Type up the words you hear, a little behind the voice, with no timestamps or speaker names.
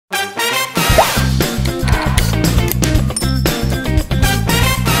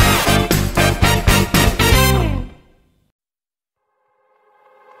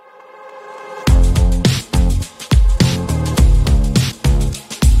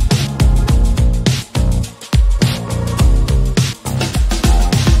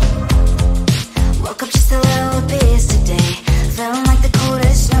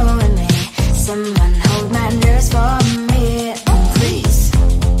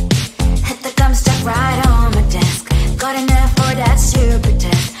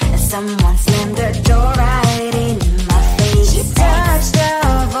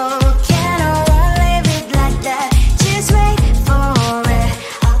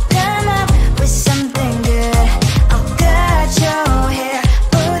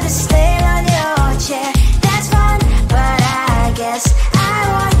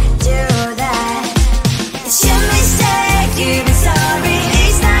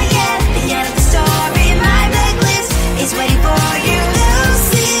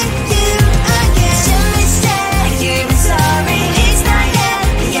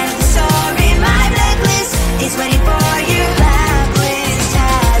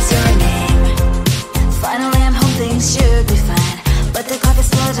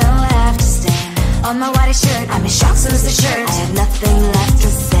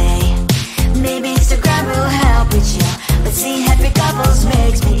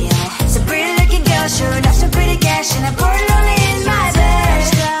cash and I pour it all in my bed.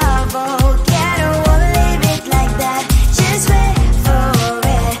 Trouble, yeah, I don't wanna leave it like that. Just wait for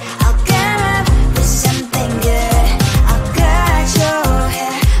it. I'll come up with something good. I'll cut your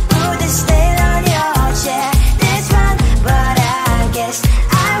hair, put the stain on your chair. This one, but I guess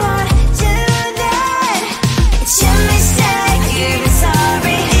I won't do that. It's your mistake, you're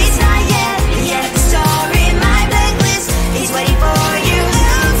sorry. It's not yet the end of the story. My blacklist is waiting for you.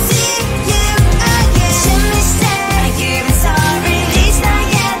 I'll see you again. It's your mistake, you're sorry. It's not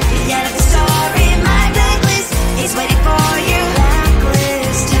yet the end of the story. My blacklist is waiting for you.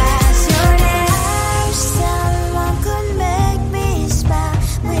 Blacklist has your name. I wish someone could make me smile.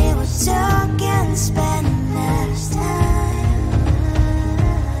 We would talk and spend less time.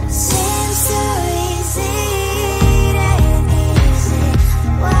 Seems so easy, it ain't easy.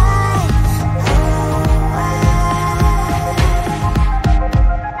 Why, oh why?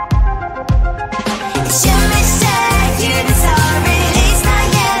 It's your mistake, you're sorry. It's not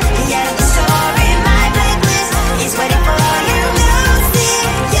yet the end of the story. My blacklist is waiting for you. I'll see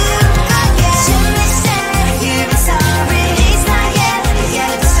you again. It's your mistake, you're sorry. It's not yet the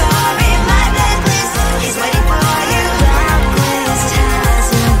end of the story. My blacklist is waiting for you. Blacklist has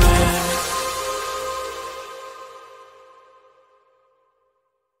your name.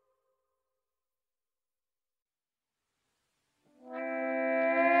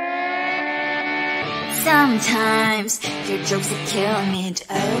 Sometimes your jokes are killing me.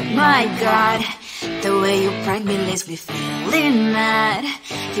 Oh my god, the way you prank me leaves me feeling mad.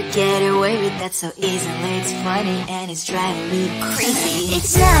 You get away with that so easily. It's funny and it's driving me crazy.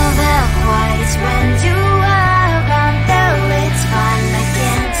 It's never quite when you are around, though it's fun, I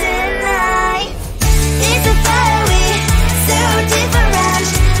can't deny. It's a fiery, so different,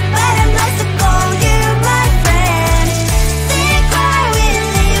 but I'm not to call you my friend. Think why we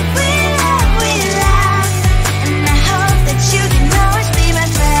live, we laugh, and I hope that you can always be my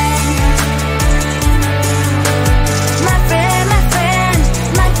friend. My friend, my friend,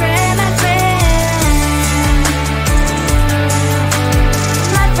 my friend, my friend.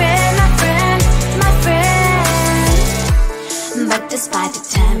 My friend, my friend, my friend. But despite the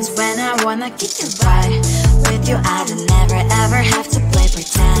times when I wanna kick your butt, with you I don't never ever have to play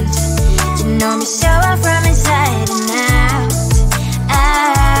pretend. You know me so well from inside and out,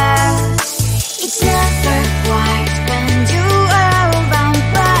 out. It's never quite when you are around,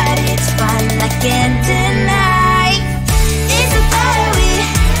 but it's fun, I can't deny. It's a fiery,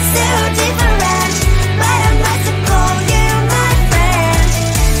 so different, but I'm not to call you my friend.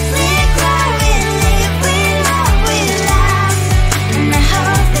 We cry, we live, we love, we laugh, and I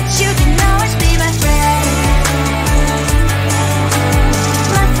hope that you can always be my friend.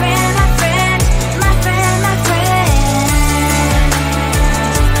 My friend, my friend, my friend, my friend.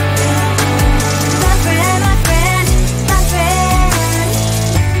 My friend, my friend, my friend.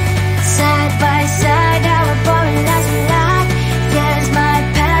 Side by side, our boring lives we like. Years might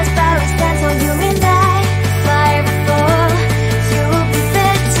pass, but we stand so you and I. Fly before you'll be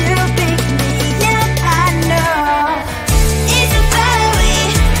there to pick me up, I know. It's a fiery,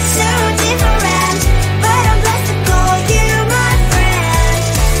 so different, but I'm blessed to call you my friend.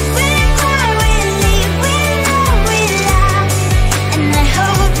 We cry, we live, we love, we laugh, and I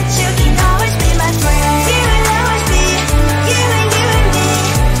hope that you can always be my friend. You will always be, you and me.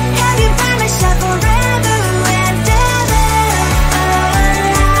 Have you by my side forever and ever.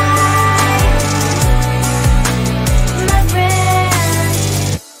 My friend.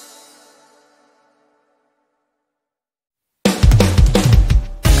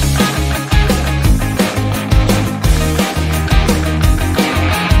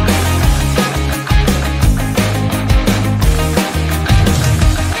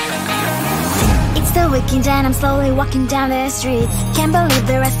 It's the weekend and I'm slowly walking down the streets. Can't believe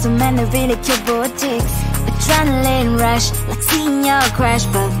there are so many really cute boutiques. Adrenaline rush, like seeing your crush,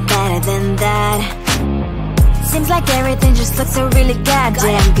 but better than that. Seems like everything just looks so really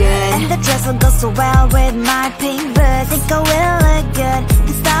goddamn good, and the dress will go so well with my pink boots. Think I will look good,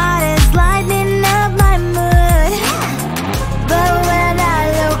 the thought is lighting up my mood. But when I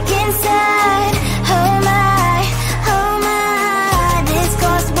look inside, oh my, this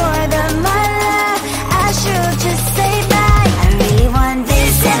costs more than my love. I should just say bye. I really want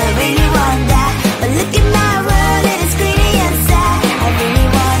this and I really want that, but look at my world, it is greedy and sad. I really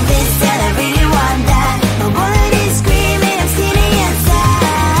want this and I really want that, my wallet is screaming, I'm skinny and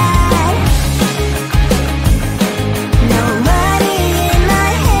sad. No money in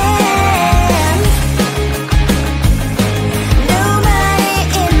my hand, no money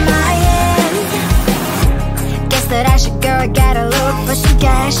in my hand. Guess that I should go, gotta look for some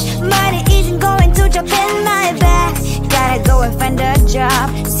cash. Money isn't going to jump in my bag.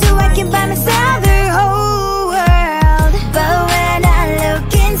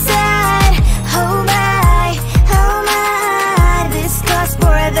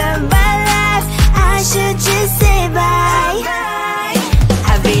 rest of my life, I should just say bye.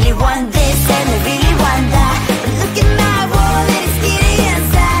 I really want this and I really want that, but look at my wallet, it's getting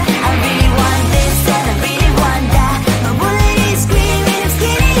inside. I really want this and I really want that, my wallet is screaming, it's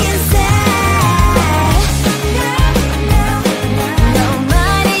getting inside. No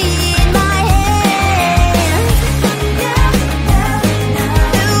money in my hands,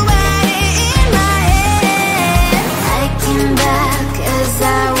 nobody in my hands. I came back 'cause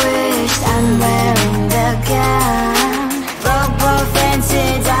I wish I'm wearing the gown. Football fancy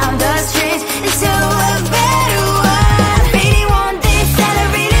down the street into a better one. I really want this and I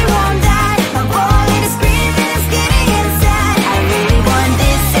really want that, my wallet is screaming, it's getting inside. I really want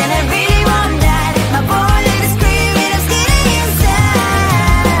this and I really want that, my wallet is screaming, it's getting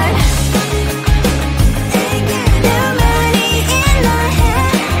inside. No money in my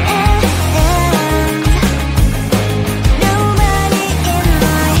hand, no money in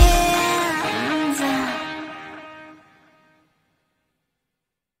my hands.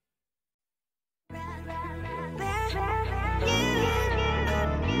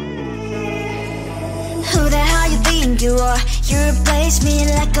 Who the hell you think you are? You replaced me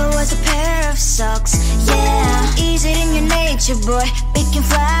like I was a pair of socks. Yeah, is it in your nature, boy? Picking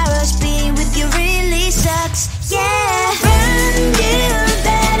flowers, being with you really sucks. Yeah, run, you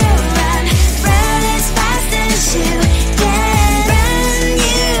better run, run as fast as you can. Run,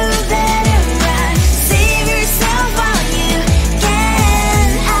 you better run, save yourself while you can.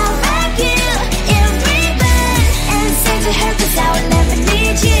 I'll wrap you in ribbon and send to her 'cause I will never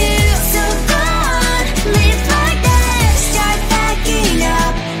need you. So go on, live like that, start backing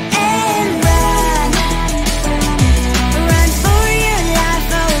up and run. Run for your life,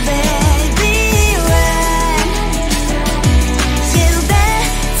 oh baby, run. You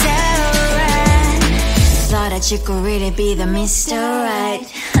better run. Thought that you could really be the Mr. Right,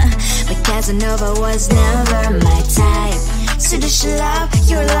 but Casanova was never my type. So does she love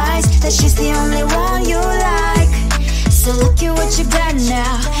your lies, that she's the only one you like? So look at what you got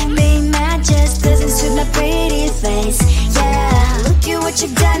now, being mad just doesn't suit my pretty face. Yeah, look at what you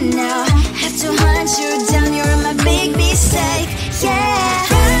got now, have to hunt you down, you're my big mistake. Yeah,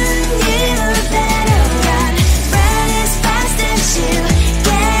 run, you better run, run as fast as you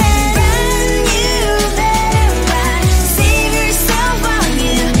can. Run, you better run, save yourself while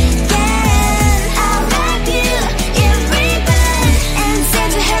you can. I'll wrap you in ribbon and send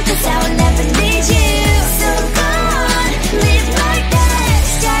to her 'cause I will never need you. So go on, live like that,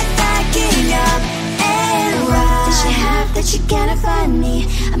 start backing up and run. Does she have that she cannot find me?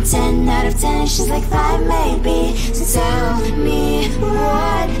 I'm 10 out of 10, she's like 5 maybe. So tell me,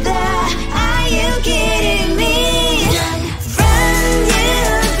 what the are you kidding me? Run, you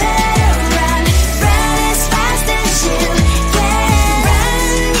better run, run as fast as you can. Run,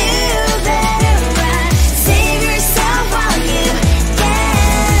 you better run, save yourself while you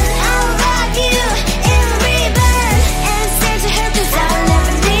can. I'll wrap you in ribbon and send to her 'cause I will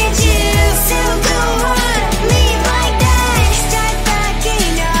never need you. So go on, live like that, start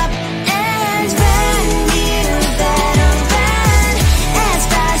backing up and run. You better run as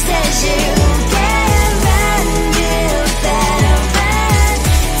fast as you can. Run, you better run,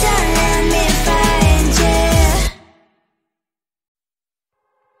 don't let me find you.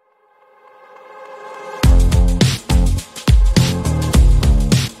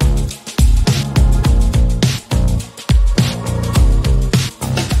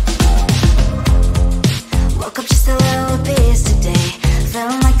 Woke up just a little pissed today,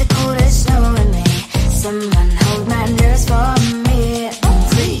 feeling like the coldest snow in me. Someone hold my nerves for me,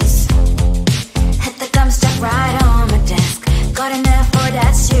 please. Hit the gum stuck right on my desk, got enough for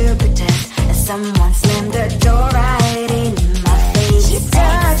that stupid test. And someone slammed the door right in my face. You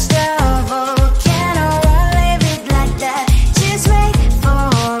touched the volcano, won't leave it like that, just wait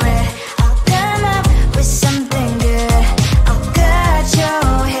for it. I'll come up with something good, I'll cut your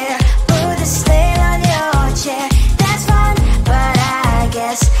hair, put a slate on your chair. That's fun, but I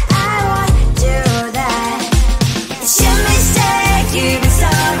guess I won't do that. It's your mistake, you've been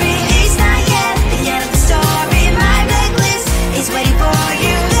sorry, it's not yet the end of the story. My blacklist is waiting for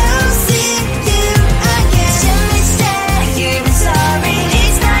you, we'll see you again. It's your mistake, you've been sorry,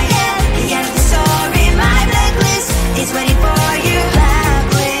 it's not yet the end of the story. My blacklist is waiting for you,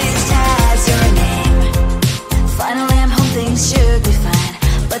 blacklist has your name. Finally I'm home, things should be fine,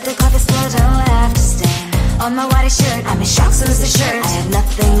 but the coffee still don't left to stain on my white shirt. I'm in shock, so is the shirt, I have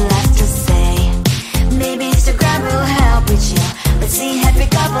nothing left to say. Maybe Instagram will help with you, but seeing happy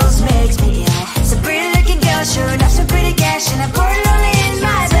couples makes me ill. So pretty looking girl, sure enough, some pretty cash, and I pour lonely in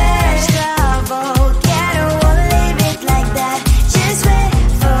my bed. Trouble, can't leave it like that, just wait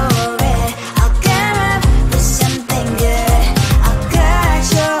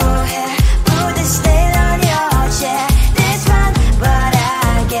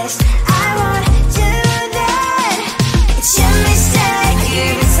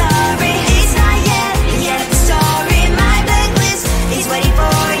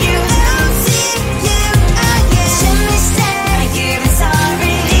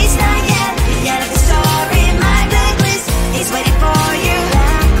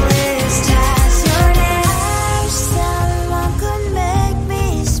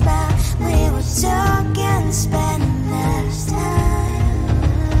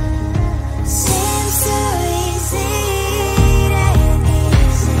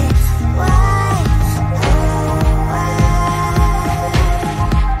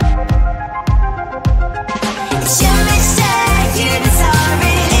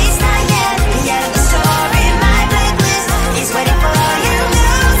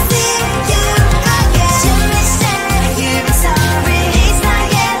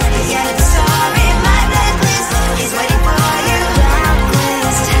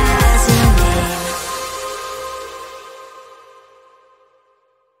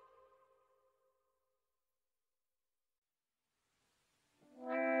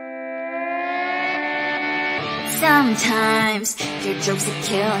Sometimes your jokes are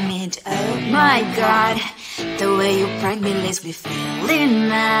killing me. Oh my god, the way you prank me leaves me feeling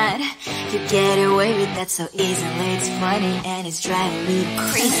mad. You get away with that so easily. It's funny and it's driving me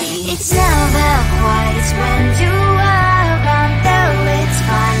crazy. It's never quiet when you are around, though it's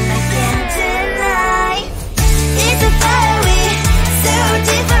fun, I can't deny. It's a very so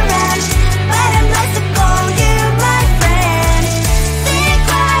different, but I must call you my friend. Think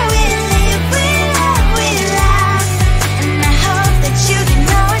why we live, we love, we laugh, and I hope that you can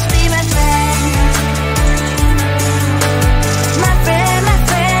always be my friend. My friend, my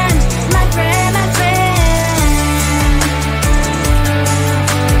friend, my friend, my friend.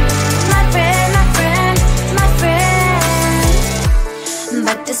 My friend, my friend, my friend.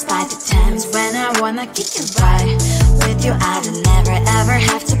 But despite the times when I wanna kick your butt, with you I don't never ever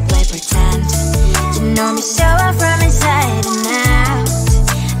have to play pretend. You know me so well from inside and out,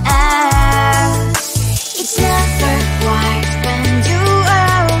 out. It's never quiet when you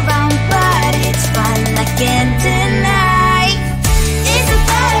are around, but it's fun, I can't deny. It's a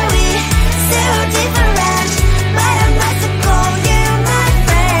very so different, but I must call you my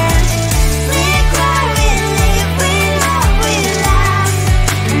friend. We cry, we live, we love, we laugh,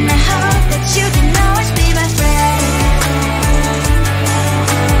 and I hope that you can always be my friend.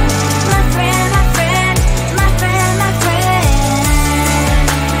 My friend, my friend, my friend, my friend.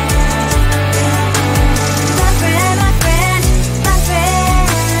 My friend, my friend, my friend.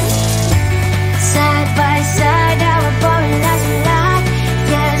 Side by side, our body lasts a lot.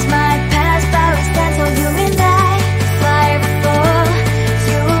 Years might pass, but we stand so you and I. Fire before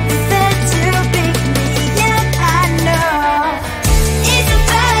you prefer to pick me up, I know. It's a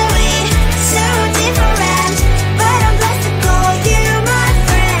very so different, but I'm blessed to call you my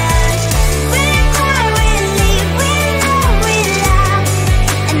friend. We cry, we live, we love, we laugh,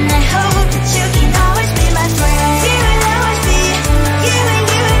 and I hope that you can always be my friend. You will always be you and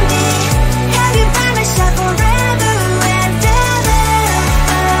me. Have you by my side forever and ever.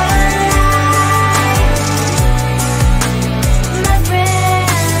 My friend.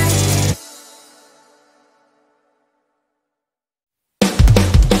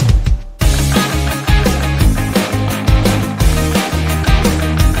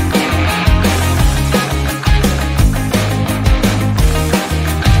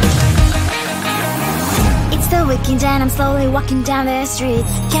 It's the weekend and I'm slowly walking down the streets.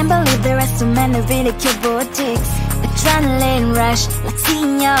 Can't believe there are so many really cute boutiques. Adrenaline rush, like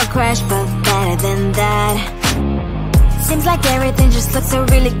seeing your crush, but better than that. Seems like everything just looks so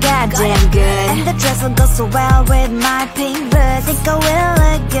really goddamn good, and the dress will go so well with my pink boots. Think I will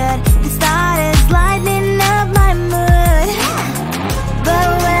look good. The start is lighting up my mood, but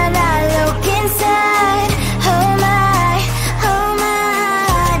when